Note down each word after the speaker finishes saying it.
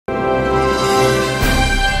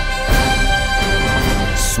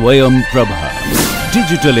Swayam Prabha.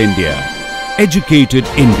 Digital India. Educated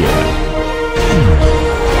India.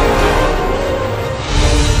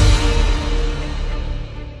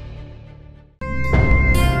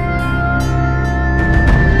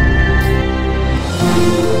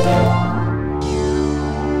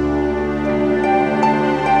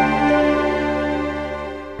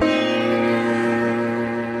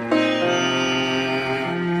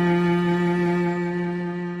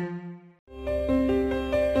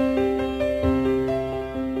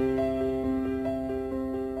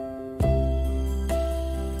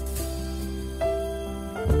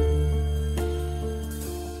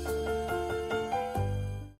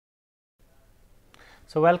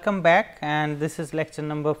 So, welcome back, and this is lecture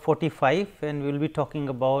number 45, and we will be talking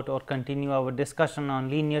about or continue our discussion on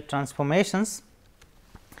linear transformations.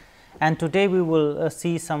 And today we will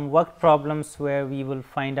see some worked problems where we will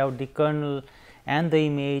find out the kernel and the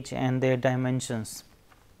image and their dimensions.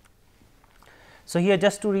 So, here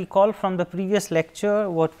just to recall from the previous lecture,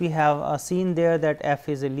 what we have seen there, that f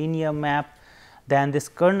is a linear map, then this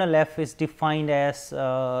kernel f is defined as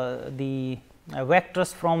the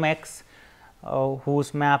vectors from x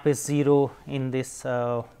whose map is 0 in this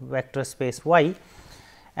vector space y,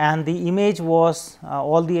 and the image was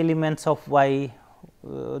all the elements of y.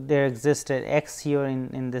 There existed x here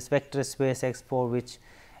in this vector space x, for which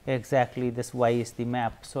exactly this y is the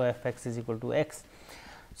map. So, f x is equal to x.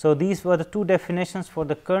 So, these were the two definitions for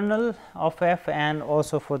the kernel of f and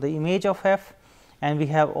also for the image of f, and we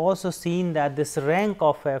have also seen that this rank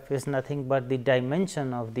of f is nothing but the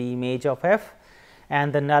dimension of the image of f,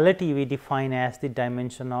 and the nullity we define as the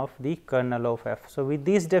dimension of the kernel of f. So, with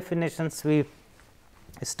these definitions we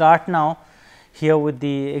start now here with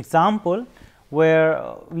the example, where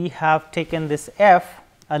we have taken this f,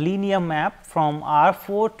 a linear map from R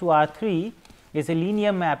 4 to R 3 is a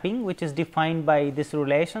linear mapping which is defined by this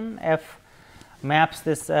relation. F maps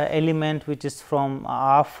this element which is from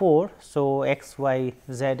R 4. So, x, y,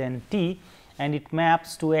 z and t, and it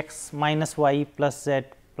maps to x minus y plus z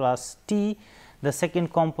plus t. The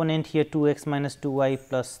second component here 2 x minus 2 y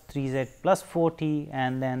plus 3 z plus 4 t,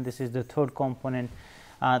 and then this is the third component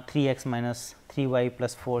 3 x minus 3 y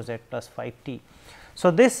plus 4 z plus 5 t. So,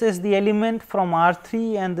 this is the element from R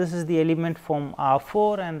 3 and this is the element from R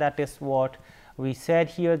 4, and that is what we said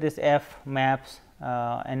here. This f maps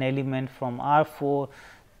an element from R 4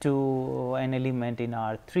 to an element in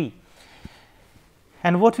R 3.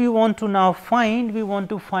 And what we want to now find? We want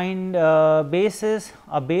to find a basis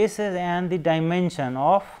and the dimension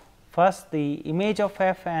of first the image of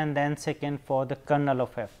f and then second for the kernel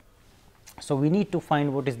of f. So, we need to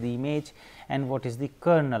find what is the image and what is the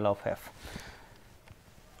kernel of f.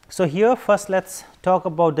 So, here first let us talk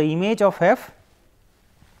about the image of f.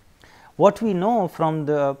 What we know from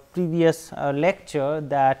the previous lecture,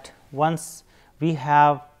 that once we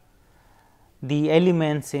have the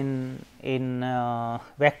elements in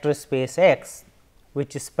vector space x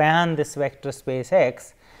which span this vector space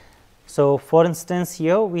x. So, for instance,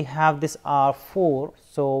 here we have this R 4.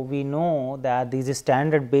 So, we know that these are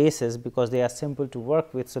standard bases because they are simple to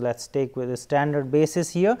work with. So, let us take with the standard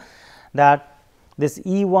basis here, that this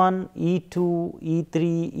E 1, E 2, E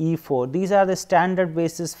 3, E 4, these are the standard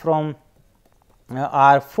bases from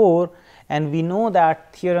R 4, and we know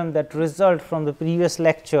that theorem that result from the previous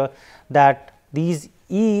lecture, that these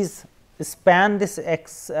E's span this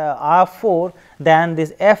x R 4, then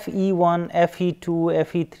this f E 1, f E 2,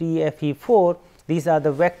 f E 3, f E 4, these are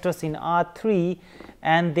the vectors in R 3,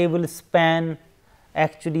 and they will span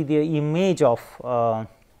actually the image of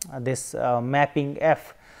this mapping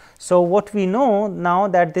f. So, what we know now,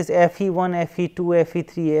 that this f E 1, f E 2, f E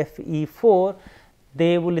 3, f E 4,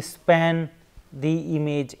 they will span the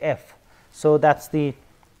image f. So, that is the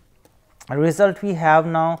result we have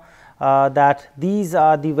now, that these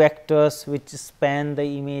are the vectors which span the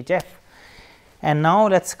image f. And now,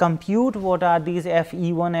 let us compute what are these f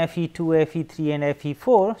E 1, f E 2, f E 3 and f E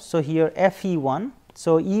 4. So, here f E 1.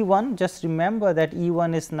 So, E 1, just remember that E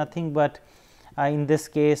 1 is nothing but in this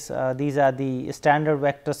case these are the standard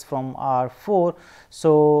vectors from R 4.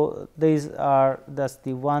 So, these are thus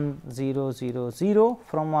the 1 0 0 0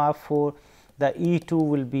 from R 4. The E 2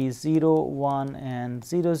 will be 0 1 and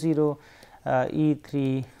 0 0, E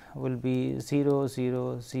 3 will be 0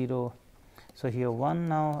 0 0. So, here 1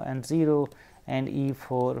 now and 0, and E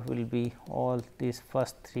 4 will be all these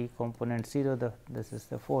first 3 components 0, this is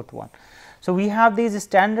the fourth one. So, we have these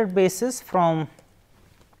standard bases from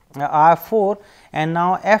R 4, and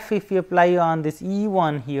now f if we apply on this E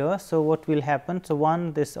 1 here. So, what will happen? So,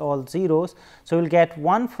 1 this all zeros. So, we will get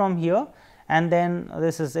 1 from here, and then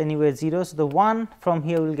this is anyway 0. So, the 1 from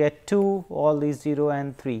here will get 2, all these 0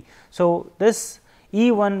 and 3. So, this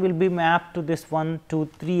E 1 will be mapped to this 1, 2,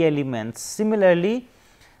 3 elements. Similarly,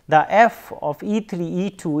 the f of E 3, E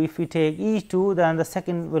 2, if we take E 2, then the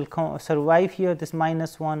second will survive here, this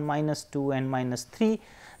minus 1, minus 2 and minus 3,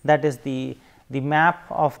 that is the map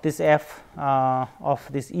of this f of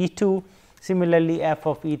this E 2. Similarly, f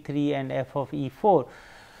of E 3 and f of E 4.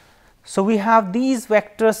 So, we have these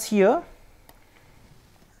vectors here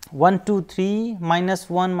 1, 2, 3, minus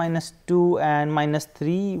 1, minus 2 and minus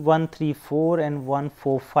 3, 1, 3, 4 and 1,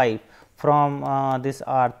 4, 5 from this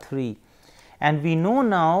R 3. And we know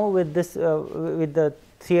now with this with the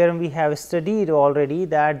theorem we have studied already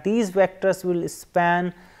that these vectors will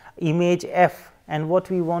span image f, and what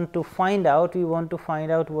we want to find out, we want to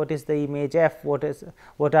find out what is the image f,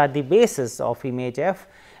 what are the bases of image f,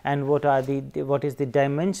 and what is the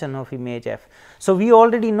dimension of image f. So, we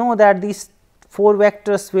already know that these 4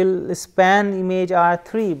 vectors will span image R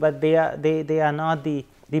 3, but they are not the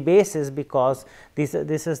basis, because this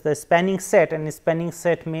is the spanning set, and the spanning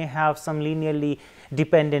set may have some linearly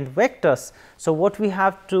dependent vectors. So, what we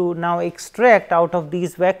have to now extract out of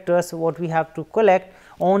these vectors, what we have to collect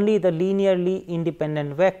only the linearly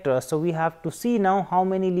independent vectors. So, we have to see now how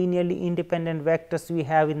many linearly independent vectors we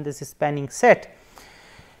have in this spanning set,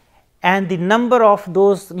 and the number of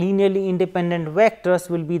those linearly independent vectors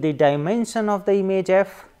will be the dimension of the image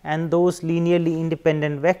f, and those linearly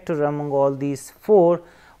independent vectors among all these 4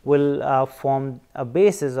 will form a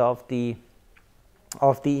basis of the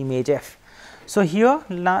image f. So, here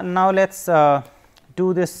now let us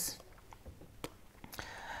do this.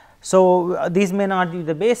 So, these may not be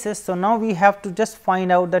the basis. So, now we have to just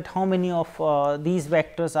find out that how many of these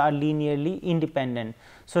vectors are linearly independent.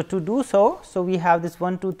 So, to do so, we have this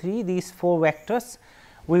 1, 2, 3, these 4 vectors.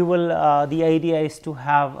 We will the idea is to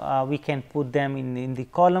have we can put them in the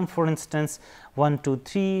column, for instance 1, 2,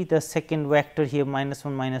 3, the second vector here minus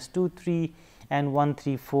 1, minus 2, 3 and 1,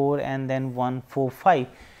 3, 4 and then 1, 4, 5.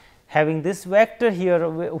 Having this vector here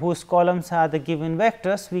whose columns are the given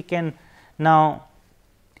vectors, we can now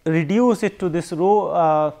reduce it to this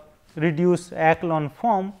row reduced echelon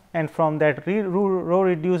form, and from that row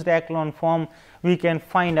reduced echelon form we can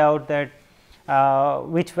find out that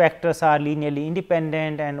which vectors are linearly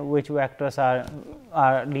independent and which vectors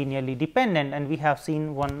are linearly dependent, and we have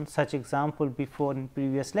seen one such example before in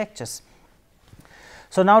previous lectures.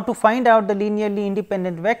 So, now to find out the linearly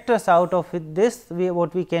independent vectors out of this,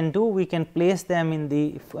 what we can do, we can place them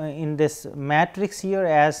in this matrix here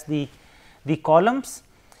as the columns,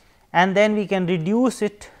 and then we can reduce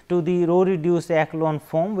it to the row reduced echelon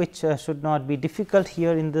form, which should not be difficult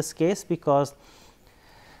here in this case, because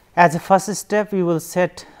as a first step we will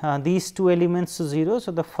set these 2 elements to 0.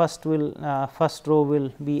 So, the first row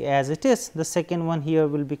will be as it is, the second one here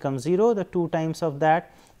will become 0, the 2 times of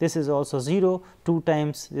that, this is also 0, 2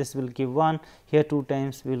 times this will give 1, here 2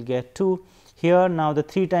 times we will get 2, here now the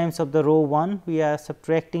 3 times of the row 1 we are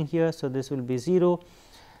subtracting here. So, this will be 0,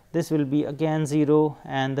 this will be again 0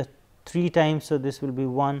 and the 3 times. So, this will be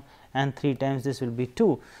 1 and 3 times this will be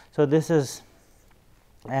 2. So, this is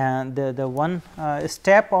the one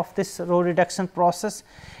step of this row reduction process,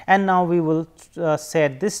 and now we will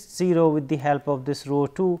set this 0 with the help of this row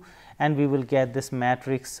 2, and we will get this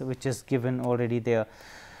matrix which is given already there.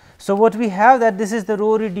 So, what we have that this is the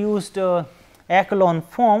row reduced echelon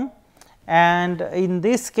form, and in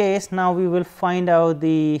this case now we will find out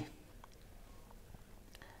these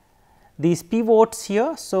pivots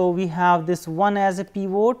here. So, we have this 1 as a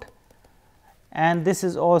pivot, and this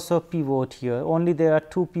is also pivot here, only there are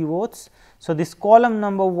 2 pivots. So, this column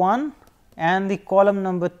number 1 and the column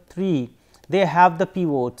number 3, they have the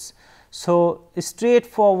pivots. So,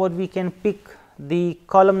 straightforward we can pick the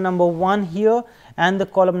column number 1 here and the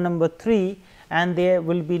column number 3, and they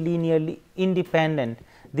will be linearly independent.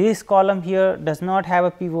 This column here does not have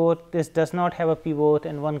a pivot, this does not have a pivot,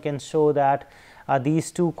 and one can show that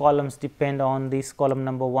these 2 columns depend on this column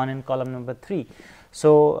number 1 and column number 3.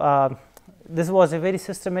 So, this was a very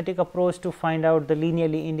systematic approach to find out the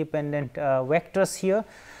linearly independent vectors here.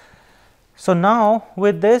 So, now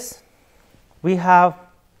with this we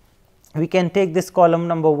can take this column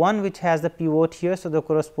number 1 which has the pivot here. So, the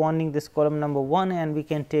corresponding this column number 1, and we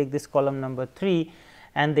can take this column number 3,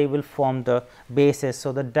 and they will form the basis.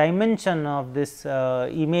 So, the dimension of this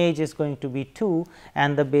image is going to be 2,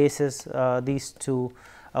 and the basis these 2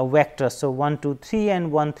 vectors. So, 1, 2, 3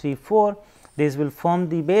 and 1, 3, 4, these will form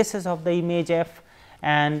the basis of the image f,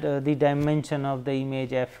 and the dimension of the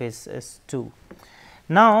image f is 2.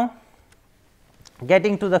 Now,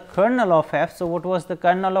 getting to the kernel of f. So, what was the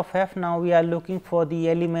kernel of f? Now, we are looking for the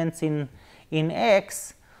elements in in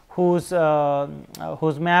x whose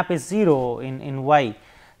map is 0 in y.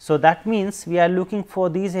 So, that means we are looking for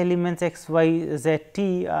these elements x, y, z,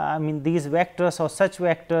 t, I mean these vectors or such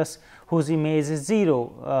vectors whose image is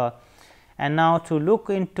 0. And now to look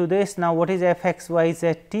into this, now what is f x, y,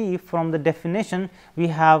 z, t? From the definition we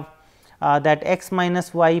have that x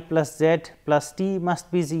minus y plus z plus t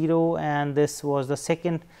must be 0, and this was the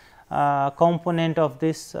second component of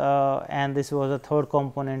this, and this was the third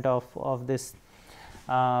component of this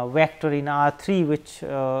vector in R3, which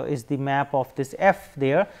is the map of this f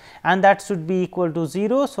there, and that should be equal to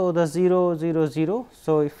 0. So, the 0 0 0.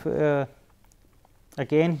 So, if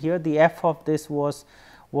again here the f of this was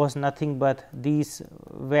nothing but these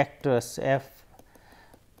vectors f,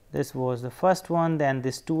 this was the first one, then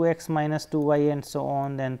this 2 x minus 2 y and so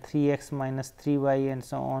on, then 3 x minus 3 y and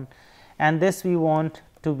so on, and this we want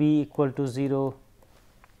to be equal to 0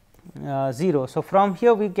 0. So, from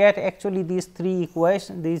here we get actually these three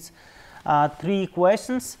equations,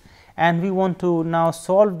 and we want to now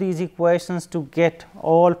solve these equations to get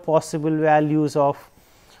all possible values of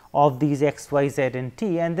these x, y, z and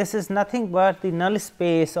t, and this is nothing but the null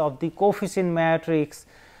space of the coefficient matrix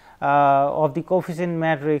of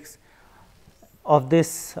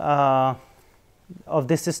this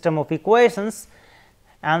system of equations,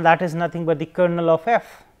 and that is nothing but the kernel of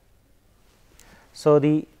f. So,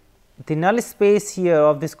 the null space here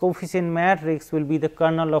of this coefficient matrix will be the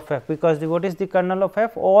kernel of f, because what is the kernel of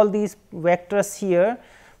f? All these vectors here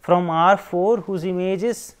from R4 whose image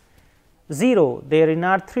is 0, they are in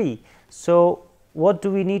R3. So, what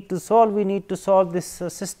do we need to solve? We need to solve this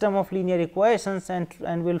system of linear equations,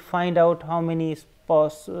 and we will find out how many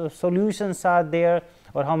solutions are there,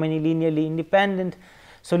 or how many linearly independent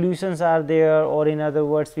solutions are there, or in other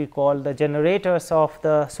words we call the generators of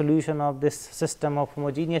the solution of this system of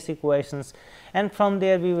homogeneous equations, and from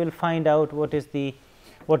there we will find out what is the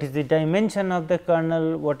dimension of the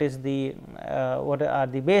kernel, what are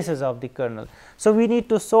the bases of the kernel. So, we need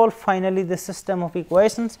to solve finally the system of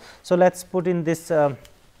equations. So, let us put in this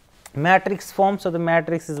matrix form. So, the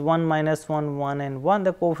matrix is 1 minus 1 1 and 1,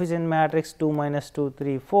 the coefficient matrix 2 minus 2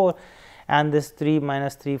 3 4, and this 3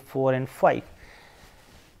 minus 3 4 and 5.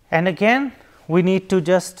 And again we need to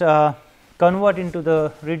just convert into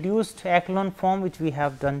the reduced echelon form, which we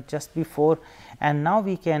have done just before, and now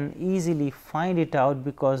we can easily find it out,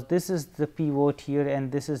 because this is the pivot here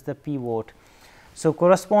and this is the pivot. So,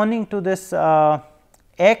 corresponding to this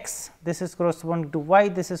x, this is corresponding to y,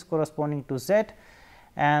 this is corresponding to z,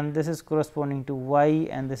 and this is corresponding to y,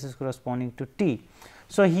 and this is corresponding to t.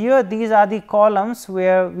 So, here these are the columns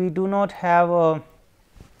where we do not have a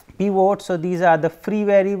pivot. So, these are the free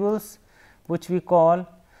variables which we call.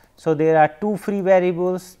 So, there are two free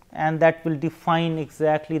variables, and that will define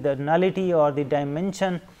exactly the nullity or the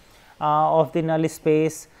dimension of the null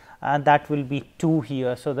space, that will be 2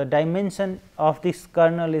 here. So, the dimension of this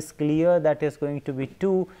kernel is clear, that is going to be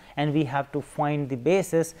 2, and we have to find the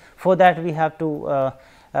basis. For that we have to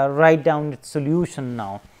write down its solution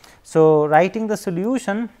now. So, writing the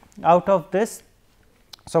solution out of this.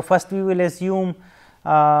 So, first we will assume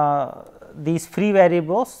these free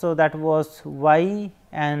variables. So, that was y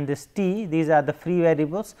and this t, these are the free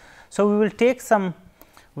variables. So, we will take some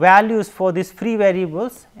values for these free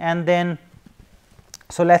variables, and then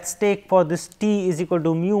so let us take for this t is equal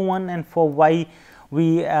to mu 1, and for y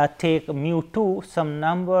we take mu 2, some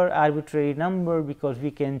number, arbitrary number, because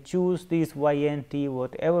we can choose these y and t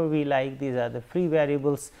whatever we like, these are the free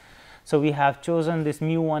variables. So, we have chosen this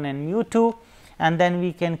mu 1 and mu 2, and then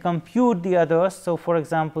we can compute the others. So, for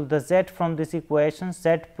example, the z from this equation,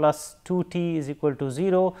 z plus 2 t is equal to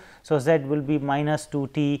 0. So, z will be minus 2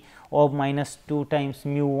 t or minus 2 times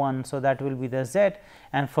mu 1. So, that will be the z,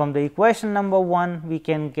 and from the equation number 1 we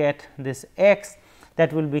can get this x,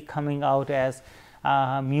 that will be coming out as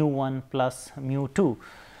mu 1 plus mu 2.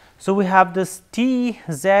 So, we have this t,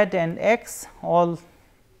 z and x all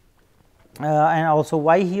and also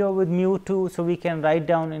y here with mu 2. So, we can write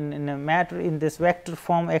down in a matter in this vector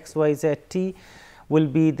form x, y, z, t will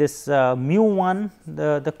be this mu 1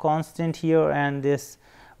 the constant here, and this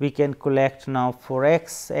we can collect now for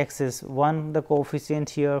x, x is 1 the coefficient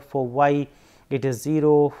here, for y it is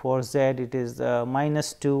 0, for z it is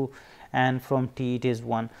minus 2, and from t it is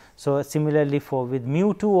 1. So, similarly for with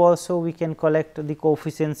mu 2 also we can collect the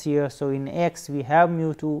coefficients here. So, in x we have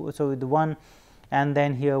mu 2, so with 1, and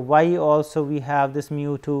then here y also we have this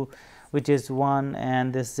mu 2 which is 1,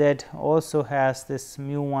 and this z also has this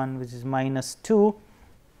mu 1 which is minus 2.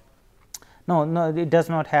 no, it does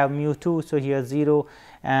not have mu 2. So, here 0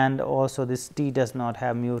 and also this t does not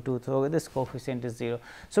have mu 2. So, this coefficient is 0.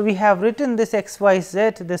 So, we have written this x y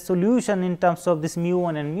z, the solution in terms of this mu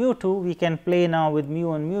 1 and mu 2. We can play now with mu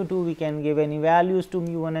 1 mu 2, we can give any values to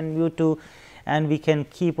mu 1 and mu 2, and we can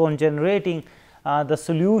keep on generating the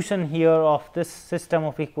solution here of this system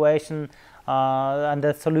of equation, and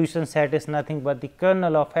the solution set is nothing but the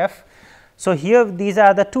kernel of f. So, here these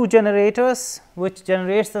are the two generators which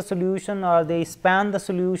generates the solution, or they span the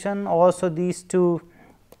solution. Also these two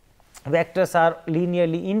vectors are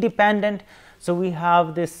linearly independent. So, we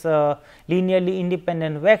have this linearly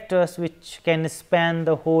independent vectors which can span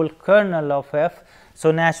the whole kernel of f. So,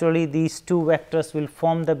 naturally these two vectors will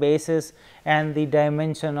form the basis, and the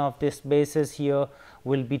dimension of this basis here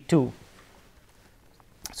will be 2.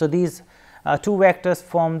 So, these two vectors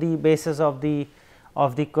form the basis of the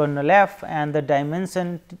kernel f, and the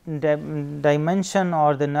dimension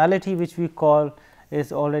or the nullity which we call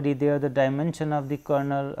is already there, the dimension of the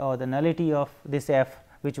kernel or the nullity of this f,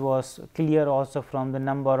 which was clear also from the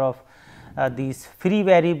number of these free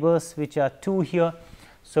variables which are 2 here.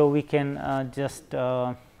 So, we can just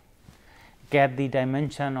get the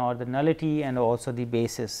dimension or the nullity and also the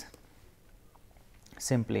basis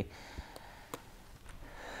simply.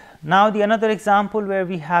 Now, the another example where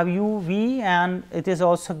we have u v, and it is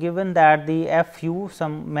also given that the f u,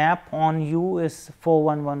 some map on u is 4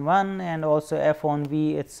 1 1 1, and also f on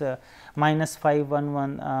v it is minus 5 1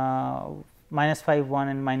 1 minus 5 1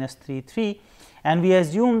 and minus 3 3, and we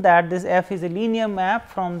assume that this f is a linear map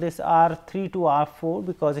from this R 3 to R 4,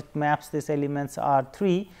 because it maps these elements R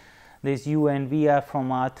 3, this u and v are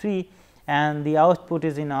from R 3, and the output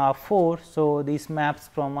is in R 4. So, these maps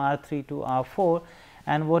from R 3 to R 4.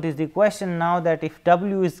 And what is the question now, that if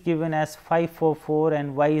w is given as 544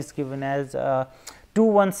 and y is given as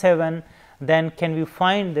 217, then can we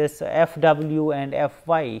find this f w and f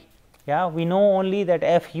y? Yeah, we know only that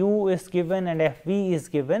f u is given and f v is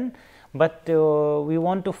given, but we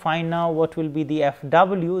want to find now what will be the f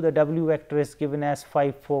w. The w vector is given as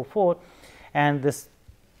 544 and this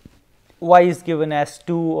y is given as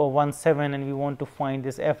 2 or 17, and we want to find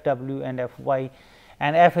this f w and f y,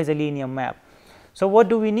 and f is a linear map. So, what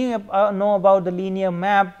do we know about the linear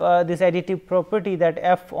map, this additive property that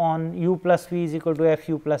f on u plus v is equal to f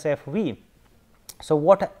u plus f v. So,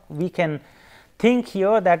 what we can think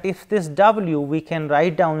here, that if this w we can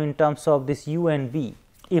write down in terms of this u and v.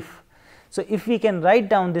 So, if we can write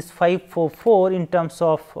down this 544 in terms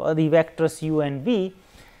of the vectors u and v,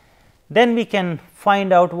 then we can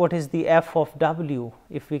find out what is the f of w.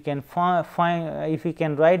 If we can if we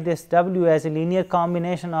can write this w as a linear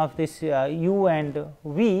combination of this u and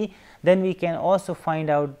v, then we can also find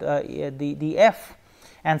out the f.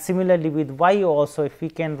 And similarly with y also, if we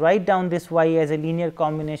can write down this y as a linear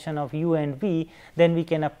combination of u and v, then we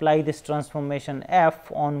can apply this transformation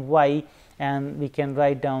f on y, and we can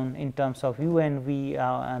write down in terms of u and v,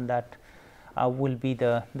 and that will be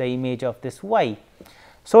the image of this y.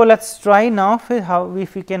 So, let us try now how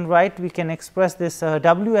if we can write, we can express this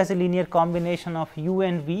w as a linear combination of u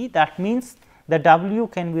and v. That means, the w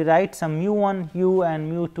can be write some mu 1 u and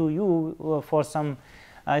mu 2 u for some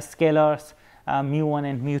scalars mu 1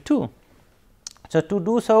 and mu 2. So, to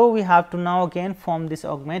do so, we have to now again form this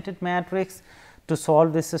augmented matrix to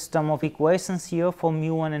solve this system of equations here for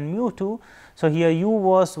mu 1 and mu 2. So, here u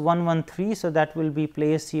was 1 1 3. So, that will be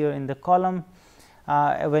placed here in the column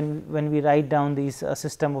when we write down these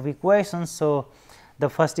system of equations. So, the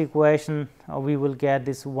first equation we will get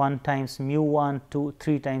this 1 times mu 1 2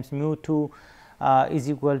 3 times mu 2 is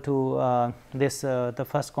equal to this the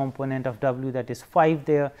first component of w, that is 5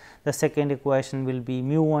 there. The second equation will be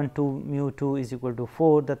mu 1 2 mu 2 is equal to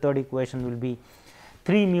 4. The third equation will be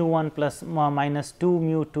 3 mu 1 plus minus 2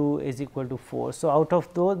 mu 2 is equal to 4. So, out of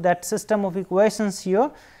that system of equations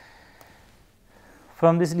here,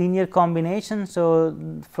 from this linear combination. So,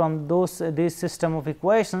 from this system of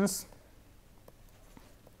equations,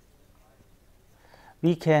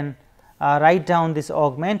 we can write down this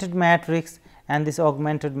augmented matrix, and this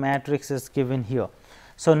augmented matrix is given here.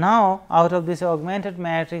 So, now out of this augmented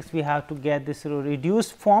matrix we have to get this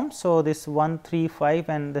reduced form. So, this 1 3 5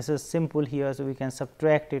 and this is simple here. So, we can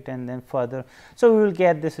subtract it and then further. So, we will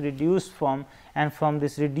get this reduced form, and from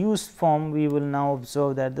this reduced form we will now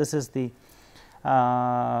observe that this is the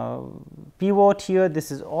pivot here, this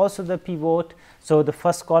is also the pivot. So, the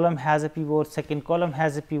first column has a pivot, second column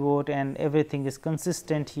has a pivot, and everything is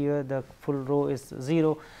consistent here, the full row is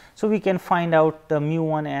 0. So, we can find out the mu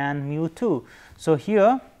 1 and mu 2. So,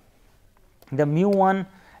 here the mu 1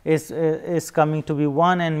 is coming to be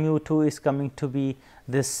 1 and mu 2 is coming to be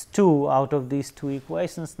this 2 out of these two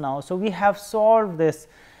equations now. So, we have solved this,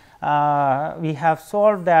 we have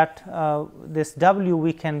solved that this W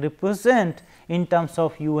we can represent in terms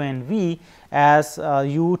of u and v as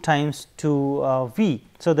u times 2 v.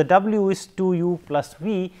 So, the W is 2 u plus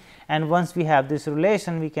v, and once we have this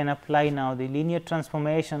relation we can apply now the linear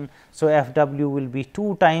transformation. So, f w will be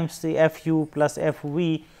 2 times the f u plus f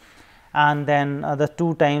v, and then the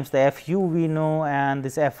 2 times the f u we know and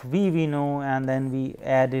this f v we know, and then we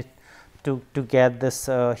add it to get this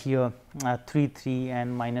here 3 3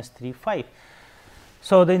 and minus 3 5.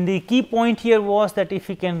 So, then the key point here was that if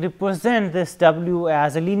we can represent this W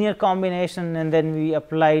as a linear combination, and then we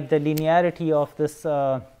applied the linearity of this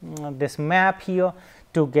this map here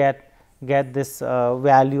to get this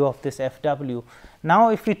value of this f w. Now,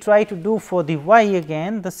 if we try to do for the y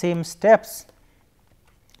again the same steps.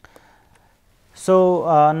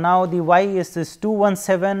 So, now the y is this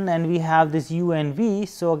 217 and we have this u and v.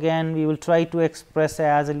 So, again we will try to express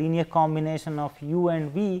as a linear combination of u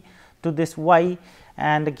and v to this y,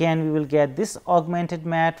 and again we will get this augmented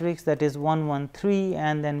matrix, that is 1 1 3,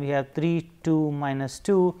 and then we have 3 2 minus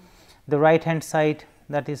 2, the right hand side,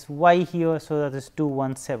 that is y here. So, that is 2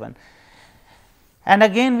 1 7, and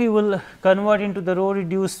again we will convert into the row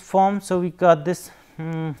reduced form. So, we got this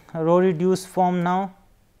row reduced form now.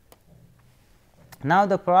 Now,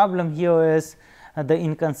 the problem here is the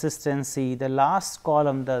inconsistency. The last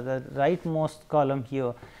column, the rightmost column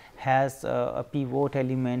here has a pivot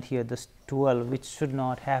element here, this 12, which should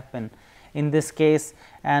not happen in this case,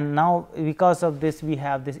 and now because of this we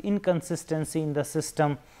have this inconsistency in the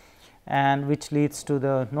system, and which leads to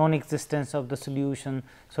the non-existence of the solution.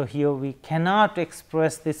 So, here we cannot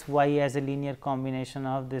express this y as a linear combination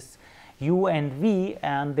of this u and v,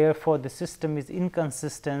 and therefore, the system is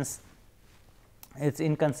inconsistent. It is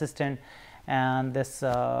inconsistent, and this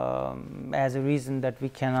as a reason that we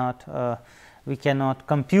cannot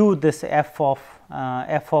compute this f of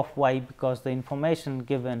y, because the information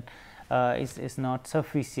given is not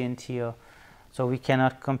sufficient here. So, we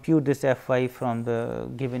cannot compute this f y from the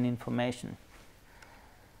given information.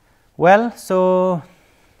 Well, so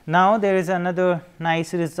now there is another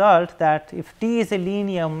nice result, that if T is a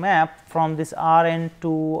linear map from this R n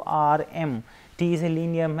to R m, T is a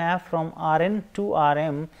linear map from R n to R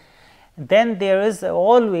m, then there is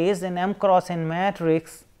always an m cross n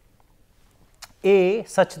matrix A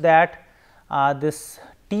such that this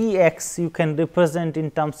T x you can represent in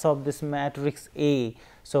terms of this matrix A.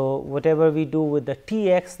 So, whatever we do with the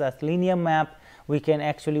T x, that linear map, we can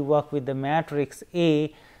actually work with the matrix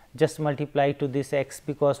A, just multiply to this x,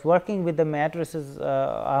 because working with the matrices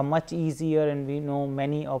are much easier, and we know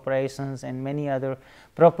many operations and many other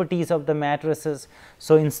properties of the matrices.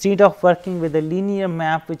 So, instead of working with a linear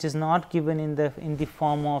map which is not given in the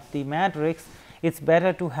form of the matrix, it is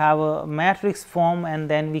better to have a matrix form, and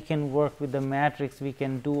then we can work with the matrix. We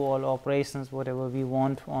can do all operations whatever we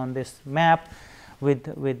want on this map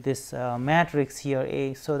with this matrix here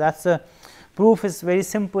A. So, that is a proof is very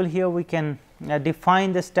simple here. We can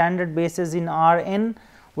define the standard bases in R n,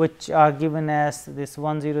 which are given as this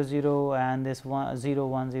 1 0 0 and this 0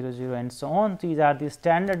 1 0 0 and so on. These are the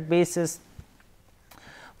standard bases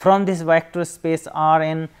from this vector space R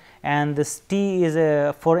n, and this T is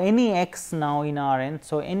for any x now in R n.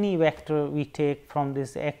 So, any vector we take from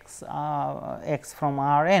this x from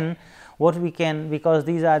R n, what we can, because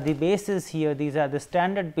these are the bases here, these are the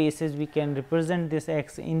standard bases, we can represent this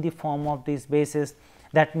x in the form of these bases.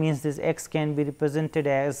 That means, this x can be represented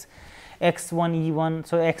as x 1 e 1.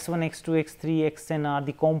 So, x 1 x 2 x 3 x n are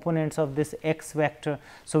the components of this x vector.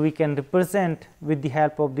 So, we can represent with the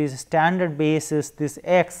help of these standard bases this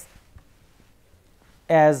x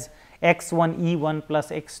as x 1 e 1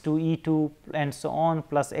 plus x 2 e 2 and so on,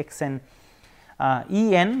 plus x n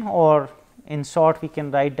e n, or in short we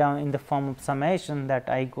can write down in the form of summation that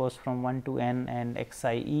I goes from 1 to n and x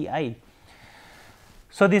I e I.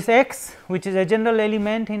 So, this x, which is a general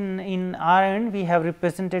element in R n, we have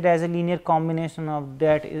represented as a linear combination of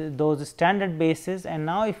those standard bases, and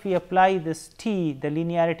now if we apply this T, the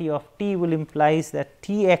linearity of T will implies that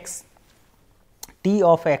T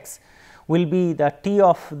of x will be the T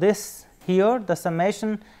of this here, the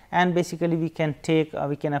summation, and basically we can take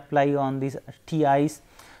we can apply on these T i's.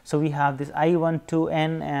 So, we have this I 1 to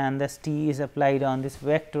n, and this T is applied on this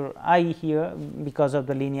vector I here because of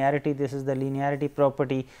the linearity. This is the linearity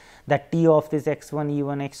property, that T of this x 1 e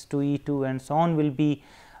 1 x 2 e 2 and so on will be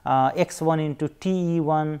x 1 into T e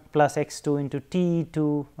 1 plus x 2 into T e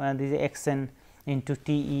 2 and this is x n into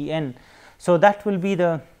T e n. So, that will be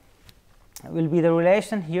the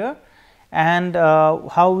relation here, and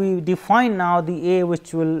how we define now the A,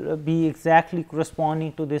 which will be exactly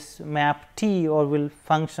corresponding to this map T, or will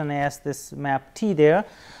function as this map T there.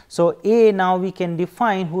 So, A now we can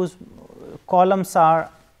define whose columns are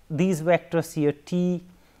these vectors here T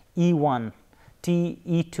E 1, T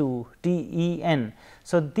E 2, T E n.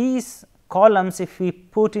 So, these columns if we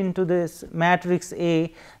put into this matrix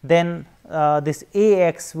A, then this A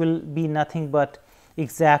x will be nothing but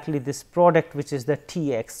exactly this product, which is the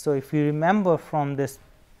T x. So, if you remember from this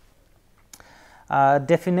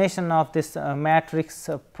definition of this matrix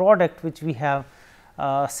product, which we have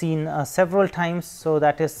seen several times. So,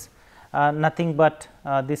 that is nothing but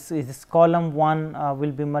this column 1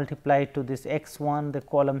 will be multiplied to this x 1, the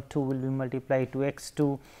column 2 will be multiplied to x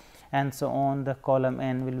 2, and so on, the column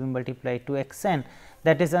n will be multiplied to x n.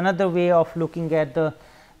 That is another way of looking at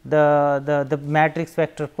the matrix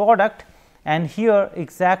vector product. And here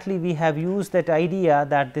exactly we have used that idea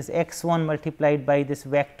that this x 1 multiplied by this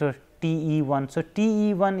vector T E 1. So, T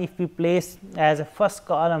E 1 if we place as a first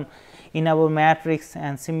column in our matrix,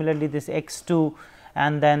 and similarly this x 2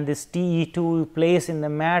 and then this T E 2 we place in the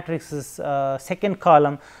matrix's second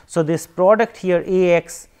column. So, this product here A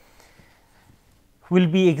x will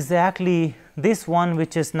be exactly this one,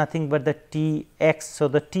 which is nothing but the T x. So,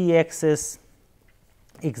 the T x is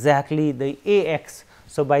exactly the A x.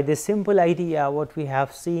 So, by this simple idea what we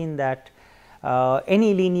have seen that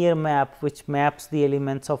any linear map which maps the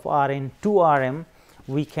elements of R n to R m,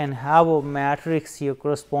 we can have a matrix here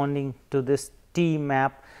corresponding to this T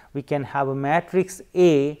map. We can have a matrix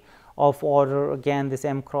A of order again this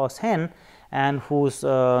m cross n, and whose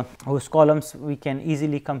columns we can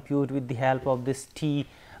easily compute with the help of this T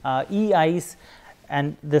E i's,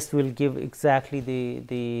 and this will give exactly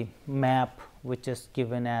the map which is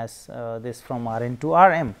given as this from R n to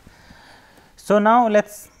R m. So, now let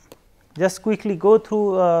us just quickly go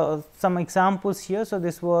through some examples here. So,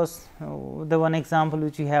 this was the one example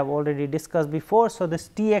which we have already discussed before. So, this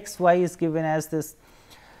T x y is given as this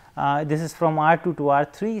is from R 2 to R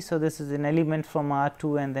 3. So, this is an element from R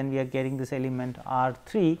 2 and then we are getting this element R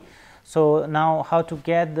 3. So, now how to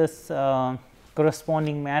get this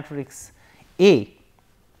corresponding matrix A?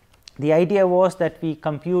 The idea was that we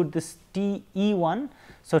compute this T E 1.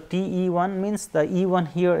 So, T E 1 means the E 1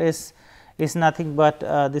 here is nothing but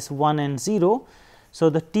this 1 and 0. So,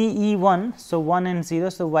 the T E 1, so 1 and 0,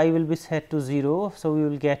 so y will be set to 0. So, we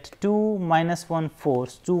will get 2 minus 1 4,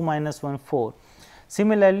 2 minus 1 4.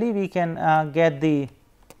 Similarly, we can get the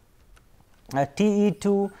T E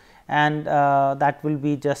 2, and that will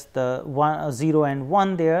be just the 1 0 and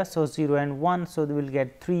 1 there. So, 0 and 1. So, we will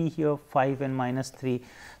get 3 here, 5 and minus 3.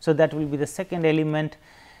 So, that will be the second element,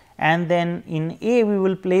 and then in A we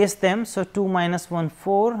will place them. So, 2 minus 1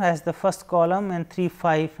 4 as the first column and 3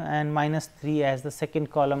 5 and minus 3 as the second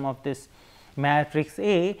column of this matrix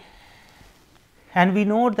A. And we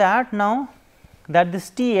know that now that this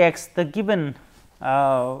T x, the given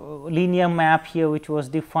linear map here which was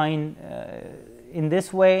defined in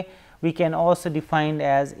this way, we can also define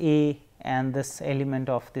as A and this element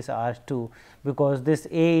of this R 2, because this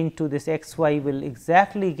A into this x y will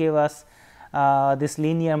exactly give us this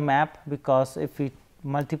linear map, because if we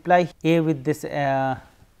multiply A with this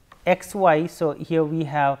x y. So, here we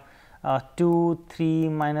have 2 3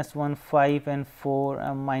 minus 1 5 and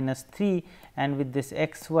 4 minus 3, and with this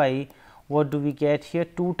x y what do we get here?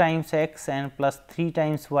 2 times x and plus 3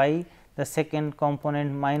 times y, the second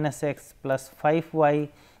component minus x plus 5 y,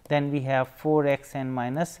 then we have 4 x and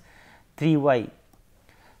minus 3 y.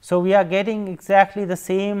 So, we are getting exactly the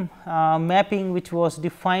same mapping which was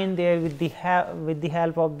defined there with the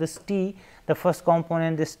help of this T. The first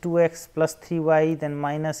component is 2 x plus 3 y, then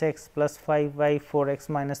minus x plus 5 y, 4 x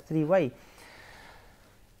minus 3 y.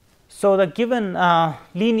 So, the given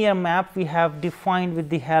linear map we have defined with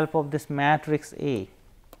the help of this matrix A.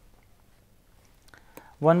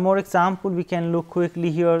 One more example we can look quickly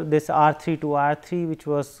here, this R 3 to R 3, which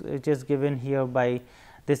was just given here by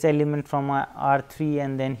this element from R 3,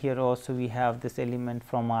 and then here also we have this element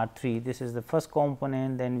from R 3. This is the first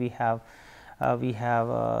component, then we have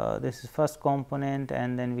this is first component,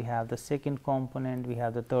 and then we have the second component, we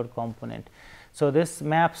have the third component. So, this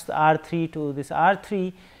maps R 3 to this R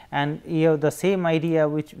 3, and here the same idea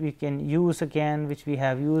which we can use again, which we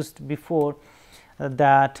have used before,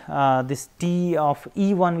 that this T of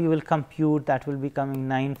E 1 we will compute, that will be coming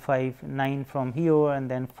 9 5 9 from here,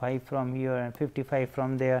 and then 5 from here and 55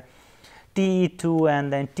 from there. T E 2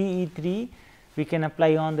 and then T E 3 we can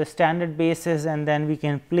apply on the standard basis, and then we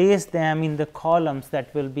can place them in the columns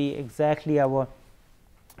that will be exactly our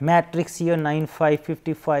matrix here 9 5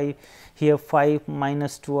 55, here 5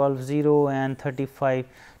 minus 12 0 and 35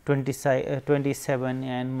 27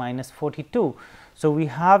 and minus 42. So, we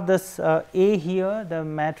have this A here, the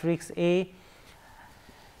matrix A,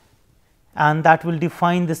 and that will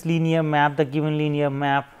define this linear map, the given linear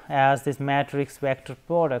map, as this matrix vector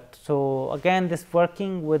product. So, again this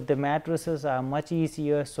working with the matrices are much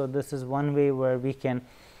easier. So, this is one way where we can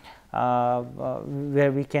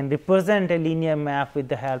represent a linear map with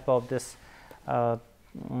the help of this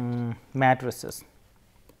matrices.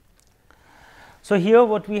 So, here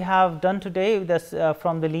what we have done today, this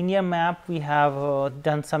from the linear map we have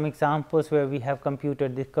done some examples where we have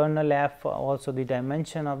computed the kernel f, also the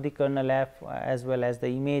dimension of the kernel f, as well as the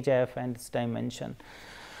image f and its dimension.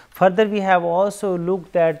 Further, we have also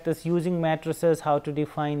looked at this using matrices, how to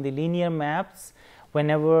define the linear maps.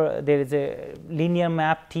 Whenever there is a linear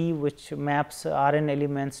map T which maps Rn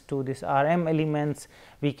elements to this Rm elements,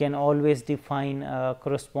 we can always define a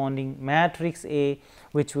corresponding matrix A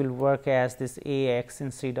which will work as this Ax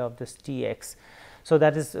instead of this Tx. So,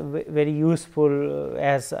 that is very useful.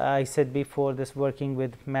 As I said before, this working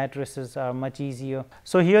with matrices are much easier.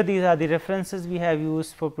 So, here these are the references we have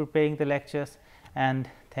used for preparing the lectures, and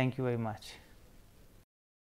thank you very much.